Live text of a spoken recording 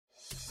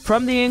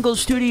From the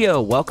Ingalls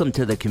studio, welcome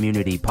to the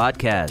Community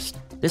Podcast.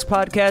 This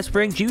podcast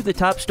brings you the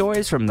top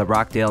stories from the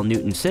Rockdale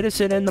Newton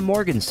Citizen and the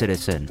Morgan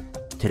Citizen.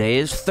 Today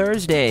is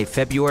Thursday,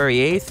 February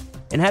 8th,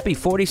 and happy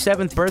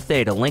 47th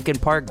birthday to Lincoln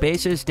Park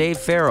bassist Dave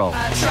Farrell.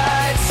 I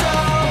tried so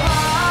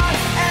hard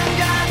and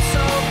got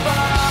so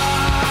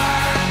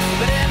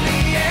far, but in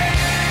the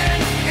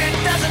end, it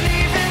doesn't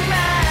even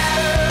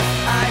matter.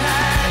 I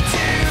had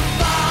to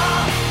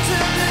fall to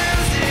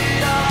lose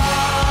it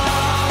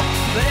all,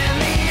 but in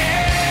the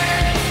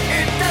end,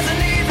 it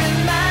doesn't even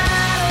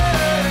matter.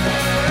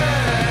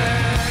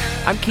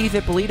 I'm Keith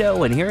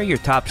Ippolito, and here are your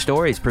top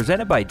stories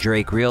presented by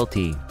Drake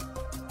Realty.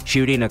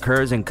 Shooting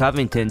occurs in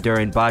Covington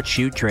during botched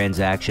shoot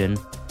transaction.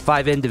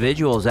 5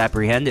 individuals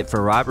apprehended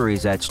for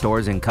robberies at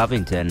stores in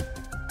Covington.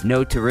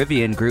 No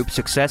Terrivian Group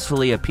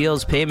successfully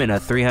appeals payment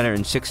of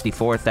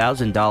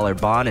 $364,000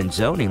 bond and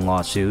zoning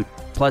lawsuit.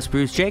 Plus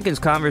Bruce Jenkins'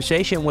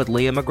 conversation with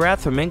Leah McGrath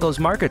from Ingalls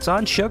Markets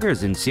on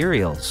sugars and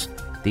cereals.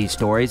 These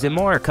stories and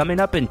more are coming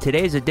up in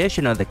today's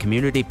edition of the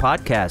Community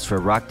Podcast for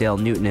Rockdale,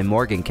 Newton, and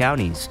Morgan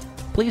counties.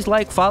 Please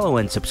like, follow,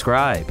 and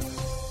subscribe.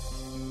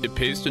 It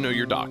pays to know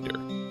your doctor.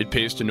 It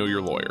pays to know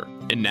your lawyer.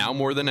 And now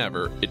more than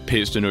ever, it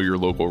pays to know your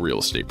local real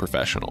estate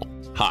professional.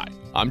 Hi,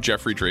 I'm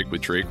Jeffrey Drake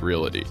with Drake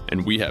Realty,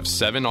 and we have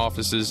 7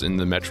 offices in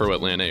the metro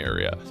Atlanta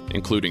area,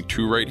 including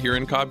 2 right here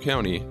in Cobb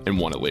County and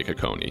 1 at Lake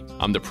Oconee.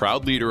 I'm the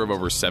proud leader of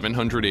over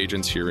 700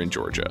 agents here in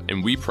Georgia,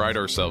 and we pride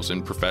ourselves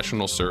in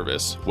professional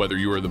service, whether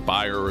you are the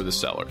buyer or the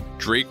seller.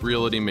 Drake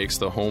Realty makes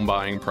the home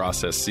buying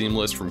process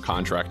seamless from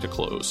contract to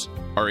close.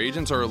 Our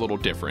agents are a little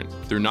different.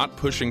 They're not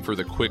pushing for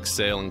the quick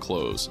sale and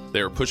close.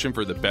 They are pushing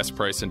for the best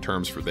price and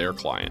terms for their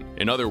client.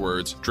 In other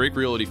words, Drake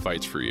Realty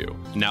fights for you.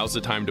 Now's the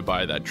time to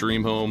buy that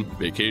dream home,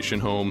 vacation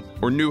home,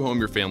 or new home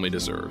your family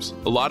deserves.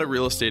 A lot of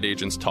real estate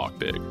agents talk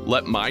big.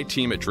 Let my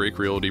team at Drake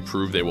Realty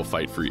prove they will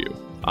fight for you.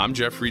 I'm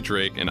Jeffrey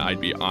Drake, and I'd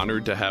be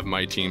honored to have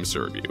my team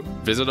serve you.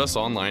 Visit us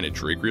online at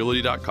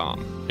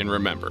drakerealty.com. And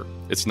remember,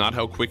 it's not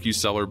how quick you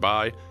sell or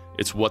buy,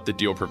 it's what the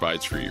deal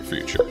provides for your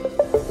future.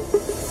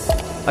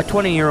 A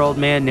 20-year-old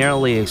man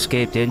narrowly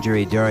escaped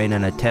injury during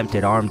an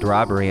attempted armed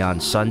robbery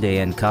on Sunday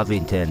in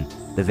Covington.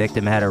 The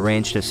victim had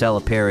arranged to sell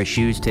a pair of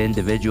shoes to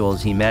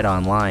individuals he met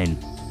online.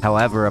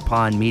 However,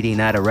 upon meeting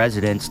at a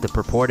residence, the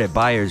purported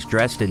buyers,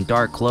 dressed in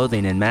dark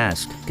clothing and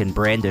masked,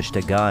 brandished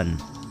a gun.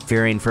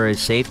 Fearing for his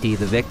safety,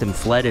 the victim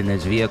fled in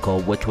his vehicle,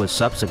 which was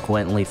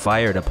subsequently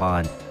fired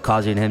upon,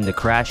 causing him to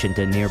crash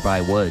into nearby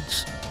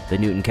woods. The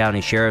Newton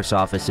County Sheriff's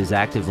Office is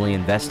actively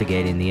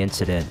investigating the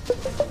incident.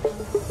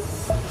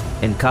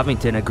 In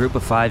Covington, a group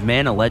of 5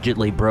 men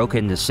allegedly broke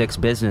into 6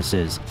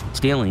 businesses,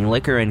 stealing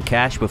liquor and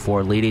cash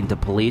before leading to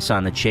police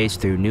on a chase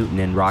through Newton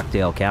and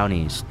Rockdale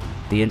counties.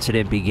 The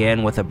incident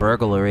began with a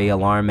burglary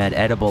alarm at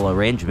Edible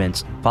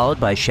Arrangements, followed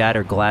by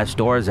shattered glass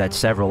doors at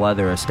several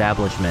other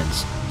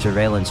establishments.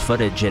 Surveillance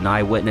footage and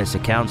eyewitness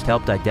accounts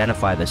helped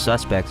identify the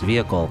suspect's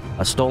vehicle,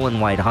 a stolen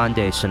white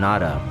Hyundai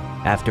Sonata.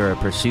 After a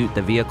pursuit,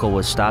 the vehicle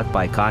was stopped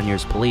by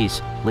Conyers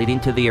police, leading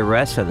to the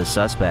arrest of the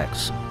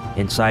suspects.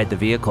 Inside the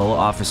vehicle,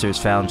 officers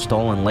found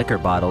stolen liquor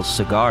bottles,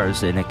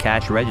 cigars, and a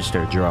cash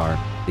register drawer.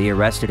 The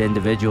arrested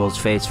individuals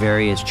face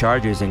various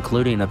charges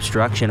including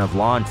obstruction of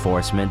law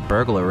enforcement,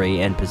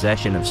 burglary, and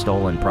possession of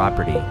stolen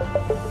property.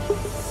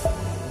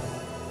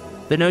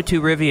 The No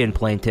 2 Rivian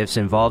plaintiffs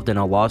involved in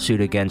a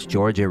lawsuit against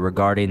Georgia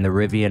regarding the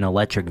Rivian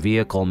electric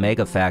vehicle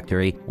mega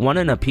factory won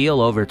an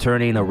appeal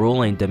overturning a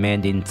ruling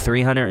demanding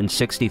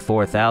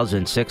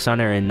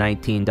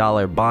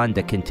 $364,619 bond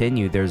to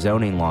continue their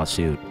zoning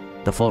lawsuit.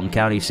 The Fulton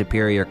County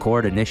Superior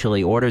Court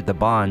initially ordered the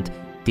bond,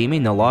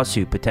 deeming the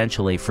lawsuit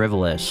potentially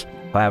frivolous.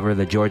 However,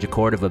 the Georgia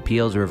Court of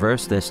Appeals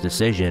reversed this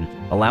decision,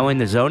 allowing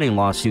the zoning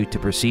lawsuit to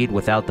proceed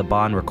without the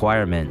bond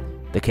requirement.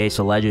 The case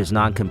alleges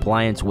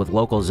noncompliance with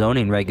local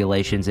zoning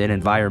regulations and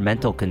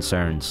environmental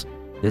concerns.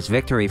 This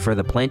victory for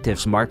the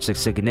plaintiffs marks a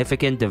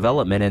significant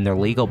development in their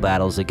legal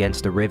battles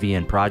against the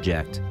Rivian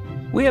project.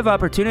 We have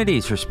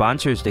opportunities for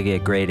sponsors to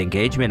get great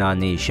engagement on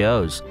these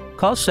shows.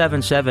 Call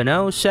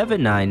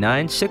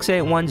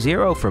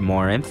 770-799-6810 for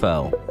more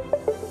info.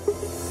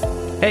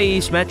 Hey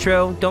East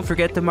Metro, don't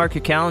forget to mark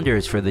your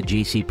calendars for the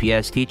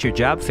GCPS Teacher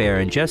Job Fair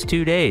in just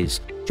 2 days.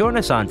 Join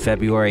us on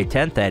February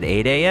 10th at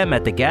 8 a.m.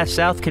 at the Gas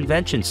South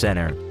Convention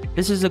Center.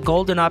 This is a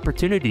golden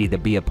opportunity to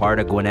be a part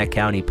of Gwinnett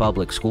County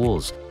Public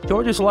Schools,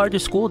 Georgia's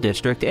largest school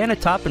district and a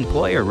top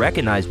employer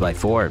recognized by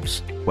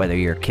Forbes. Whether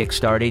you're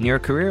kickstarting your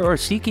career or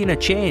seeking a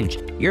change,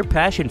 your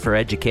passion for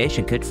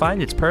education could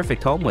find its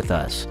perfect home with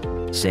us.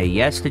 Say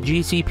yes to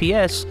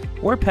GCPS,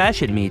 where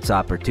passion meets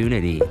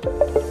opportunity.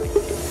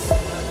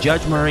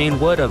 Judge Maureen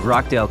Wood of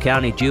Rockdale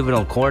County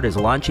Juvenile Court is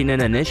launching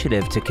an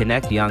initiative to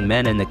connect young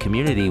men in the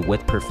community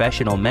with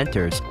professional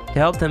mentors to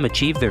help them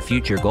achieve their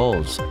future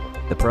goals.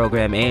 The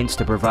program aims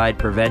to provide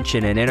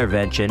prevention and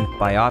intervention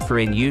by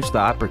offering youth the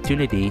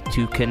opportunity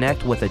to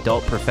connect with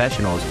adult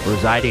professionals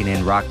residing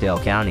in Rockdale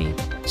County.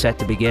 Set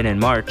to begin in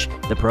March,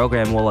 the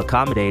program will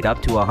accommodate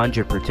up to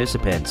 100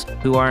 participants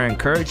who are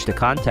encouraged to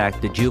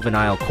contact the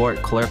Juvenile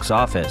Court Clerk's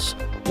office.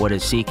 Wood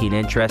is seeking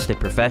interested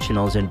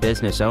professionals and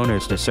business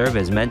owners to serve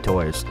as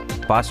mentors,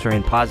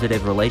 fostering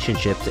positive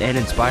relationships and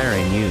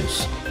inspiring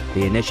use.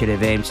 The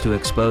initiative aims to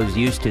expose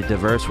youth to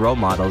diverse role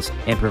models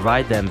and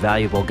provide them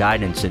valuable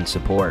guidance and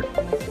support.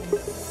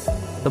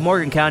 The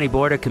Morgan County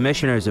Board of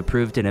Commissioners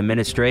approved an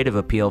administrative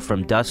appeal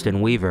from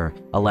Dustin Weaver,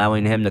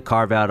 allowing him to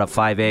carve out a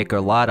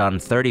 5-acre lot on a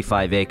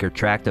 35-acre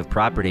tract of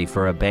property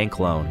for a bank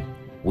loan.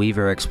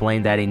 Weaver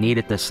explained that he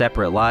needed the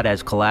separate lot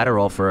as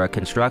collateral for a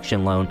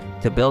construction loan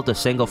to build a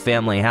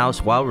single-family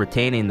house while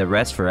retaining the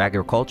rest for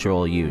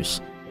agricultural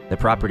use. The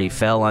property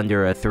fell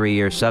under a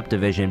 3-year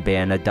subdivision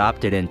ban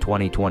adopted in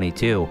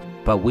 2022,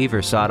 but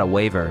Weaver sought a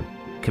waiver.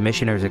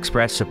 Commissioners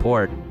expressed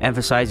support,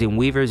 emphasizing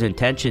Weaver's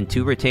intention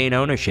to retain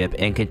ownership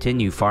and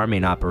continue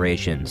farming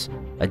operations.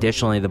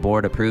 Additionally, the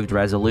board approved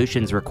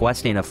resolutions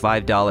requesting a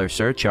 $5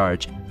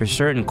 surcharge for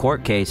certain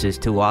court cases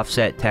to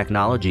offset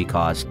technology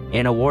costs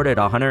and awarded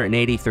a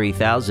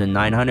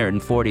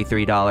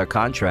 $183,943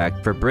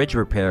 contract for bridge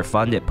repair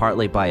funded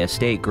partly by a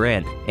state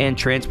grant and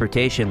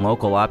transportation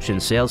local option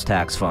sales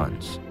tax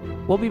funds.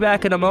 We'll be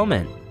back in a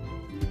moment.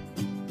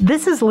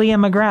 This is Leah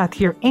McGrath,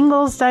 your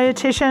Ingalls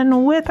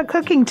dietitian, with a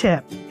cooking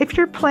tip. If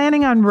you're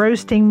planning on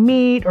roasting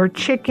meat or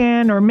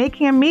chicken or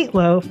making a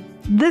meatloaf,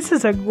 this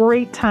is a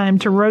great time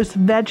to roast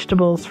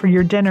vegetables for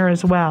your dinner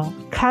as well.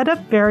 Cut up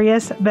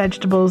various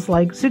vegetables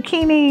like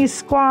zucchini,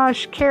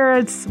 squash,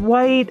 carrots,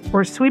 white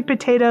or sweet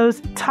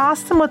potatoes.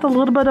 Toss them with a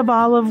little bit of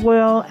olive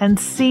oil and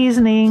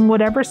seasoning,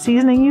 whatever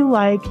seasoning you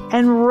like,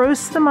 and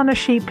roast them on a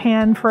sheet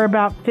pan for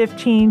about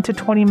 15 to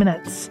 20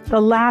 minutes. The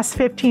last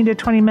 15 to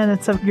 20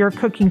 minutes of your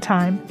cooking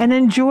time. And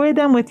enjoy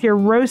them with your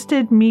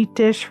roasted meat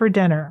dish for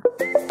dinner.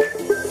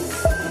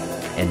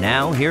 And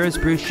now, here is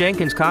Bruce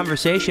Jenkins'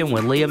 conversation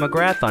with Leah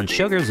McGrath on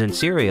sugars and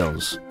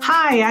cereals.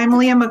 Hi, I'm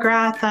Leah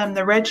McGrath. I'm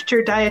the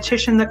registered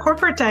dietitian, the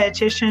corporate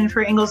dietitian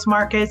for Ingalls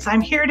Markets.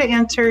 I'm here to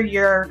answer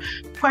your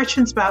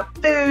questions about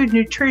food,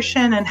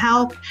 nutrition, and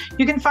health.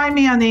 You can find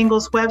me on the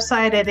Ingalls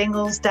website at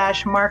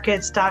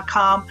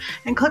ingalls-markets.com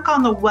and click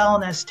on the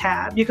Wellness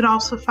tab. You can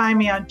also find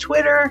me on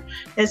Twitter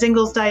as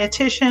Ingalls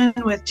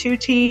Dietitian with 2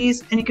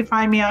 T's, and you can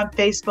find me on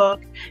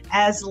Facebook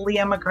as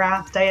Leah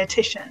McGrath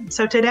Dietitian.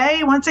 So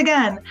today, once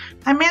again,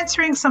 I'm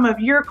answering some of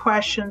your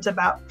questions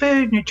about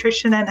food,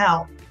 nutrition, and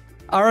health.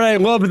 All right, I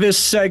love this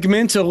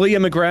segment. Leah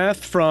McGrath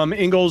from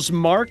Ingalls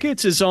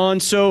Markets is on.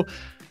 So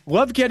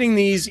love getting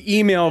these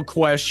email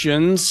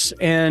questions.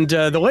 And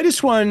the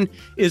latest one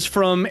is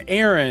from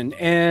Aaron.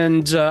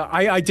 And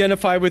I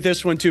identify with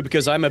this one too,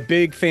 because I'm a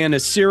big fan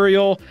of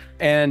cereal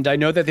and I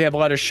know that they have a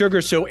lot of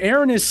sugar. So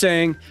Aaron is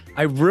saying,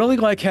 I really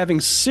like having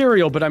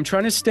cereal, but I'm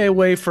trying to stay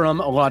away from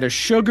a lot of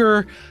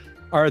sugar.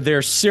 Are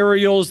there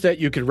cereals that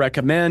you could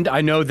recommend?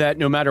 I know that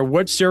no matter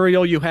what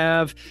cereal you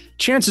have,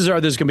 chances are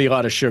there's going to be a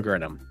lot of sugar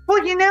in them. Well,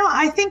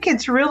 I think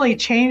it's really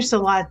changed a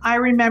lot. I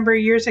remember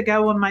years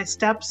ago when my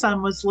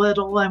stepson was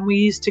little and we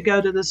used to go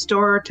to the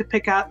store to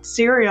pick out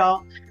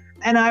cereal,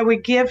 and I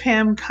would give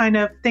him kind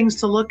of things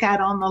to look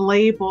at on the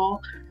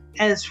label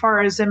as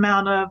far as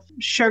amount of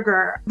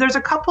sugar. There's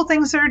a couple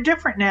things that are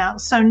different now.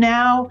 So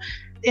now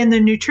in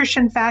the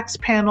nutrition facts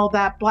panel,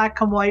 that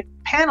black and white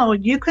panel,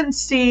 you can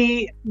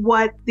see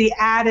what the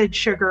added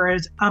sugar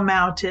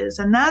amount is.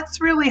 And that's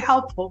really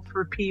helpful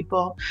for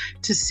people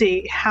to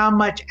see how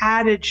much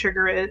added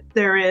sugar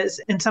there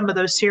is in some of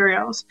those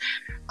cereals.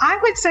 I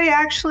would say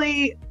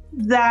actually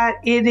that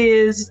it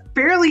is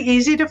fairly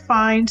easy to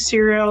find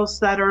cereals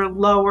that are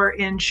lower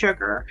in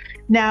sugar.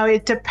 Now,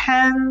 it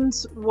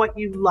depends what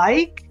you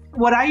like.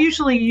 What I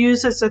usually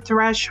use as a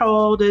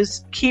threshold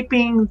is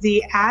keeping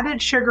the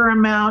added sugar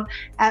amount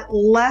at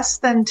less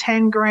than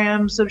 10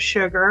 grams of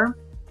sugar.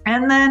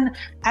 And then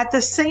at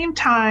the same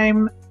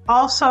time,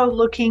 also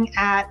looking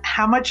at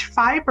how much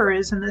fiber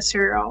is in the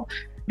cereal,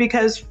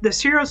 because the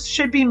cereals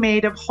should be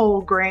made of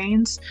whole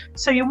grains.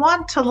 So you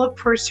want to look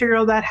for a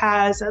cereal that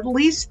has at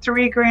least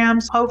 3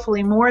 grams,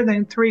 hopefully more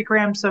than 3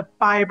 grams of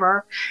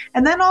fiber.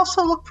 And then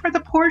also look for the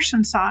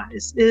portion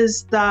size.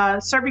 Is the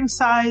serving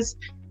size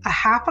a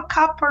half a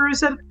cup or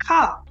is it a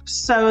cup?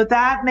 So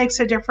that makes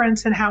a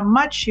difference in how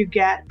much you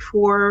get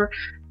for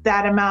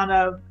that amount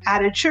of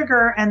added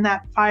sugar and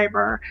that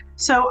fiber.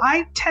 So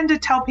I tend to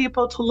tell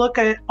people to look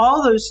at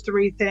all those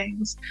 3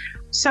 things.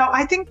 So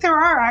I think there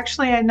are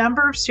actually a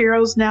number of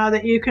cereals now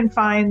that you can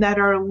find that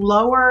are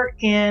lower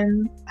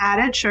in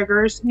added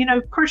sugars.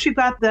 Of course, you've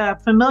got the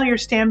familiar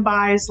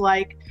standbys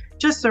like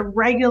just the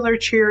regular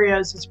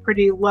Cheerios is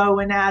pretty low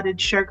in added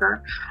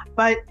sugar.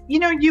 But,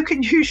 you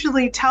can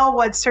usually tell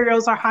what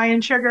cereals are high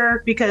in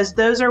sugar because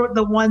those are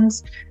the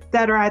ones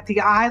that are at the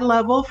eye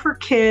level for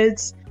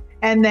kids.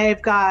 And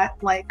they've got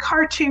like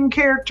cartoon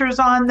characters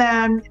on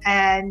them.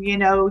 And,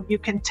 you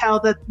can tell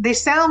that they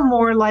sound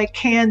more like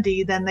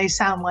candy than they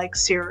sound like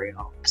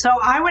cereal. So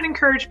I would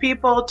encourage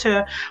people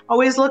to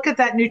always look at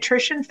that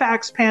nutrition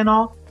facts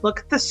panel. Look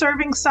at the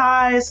serving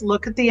size,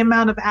 look at the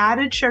amount of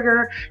added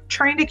sugar,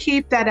 trying to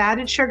keep that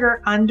added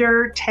sugar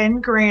under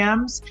 10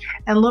 grams,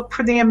 and look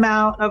for the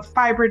amount of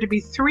fiber to be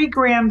 3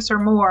 grams or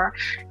more.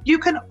 You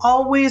can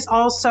always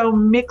also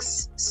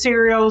mix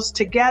cereals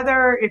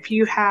together if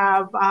you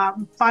have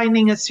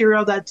finding a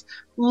cereal that's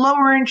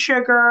lower in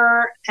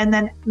sugar and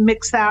then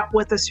mix that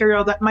with a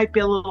cereal that might be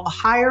a little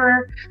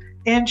higher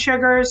in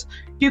sugars.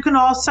 You can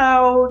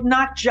also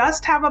not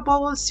just have a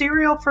bowl of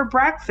cereal for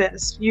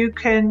breakfast. You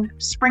can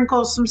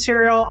sprinkle some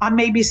cereal on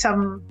maybe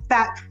some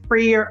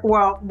fat-free, it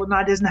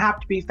doesn't have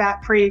to be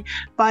fat-free,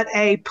 but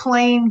a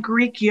plain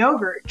Greek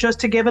yogurt just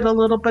to give it a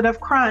little bit of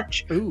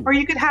crunch. Ooh. Or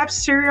you could have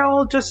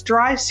cereal, just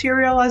dry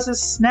cereal as a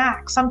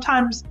snack.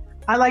 Sometimes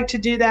I like to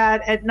do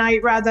that at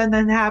night rather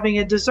than having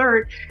a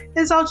dessert,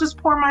 is I'll just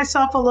pour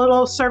myself a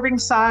little serving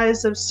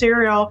size of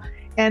cereal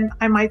and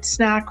I might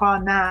snack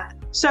on that.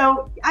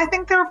 So I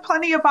think there are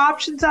plenty of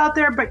options out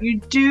there, but you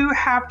do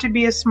have to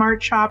be a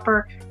smart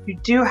shopper. You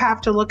do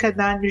have to look at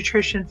that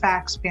nutrition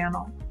facts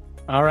panel.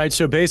 All right.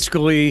 So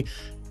basically,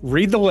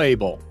 read the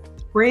label.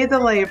 Read the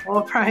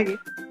label, right?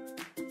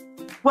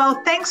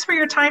 Well, thanks for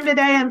your time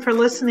today and for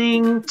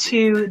listening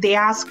to the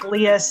Ask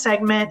Leah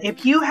segment.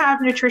 If you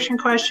have nutrition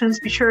questions,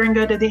 be sure and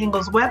go to the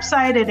Ingalls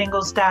website at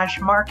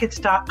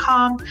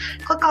ingalls-markets.com.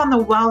 Click on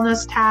the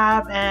Wellness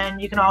tab,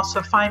 and you can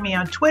also find me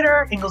on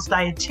Twitter, Ingalls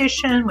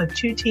Dietitian with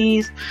 2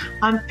 T's,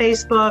 on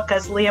Facebook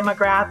as Leah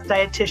McGrath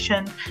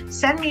Dietitian.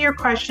 Send me your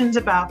questions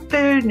about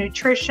food,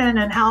 nutrition,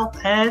 and health,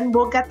 and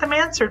we'll get them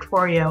answered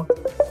for you.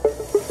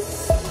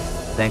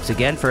 Thanks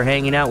again for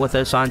hanging out with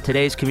us on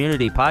today's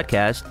community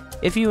podcast.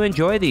 If you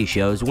enjoy these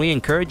shows, we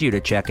encourage you to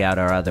check out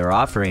our other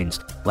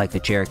offerings, like the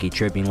Cherokee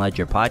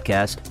Tribune-Ledger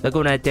podcast, the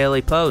Gwinnett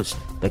Daily Post,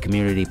 the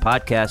community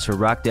podcast for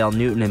Rockdale,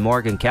 Newton, and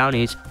Morgan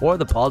counties, or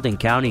the Paulding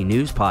County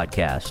News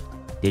podcast.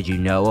 Did you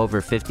know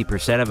over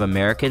 50% of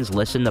Americans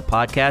listen to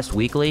podcasts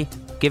weekly?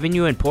 Giving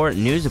you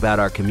important news about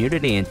our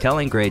community and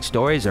telling great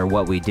stories are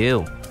what we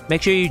do.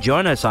 Make sure you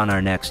join us on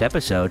our next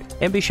episode,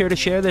 and be sure to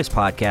share this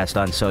podcast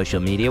on social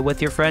media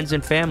with your friends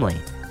and family.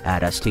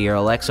 Add us to your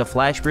Alexa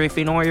Flash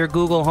Briefing or your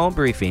Google Home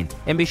Briefing,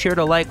 and be sure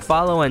to like,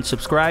 follow, and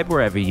subscribe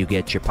wherever you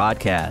get your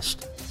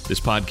podcast. This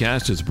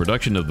podcast is a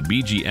production of the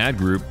BG Ad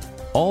Group,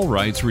 all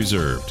rights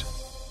reserved.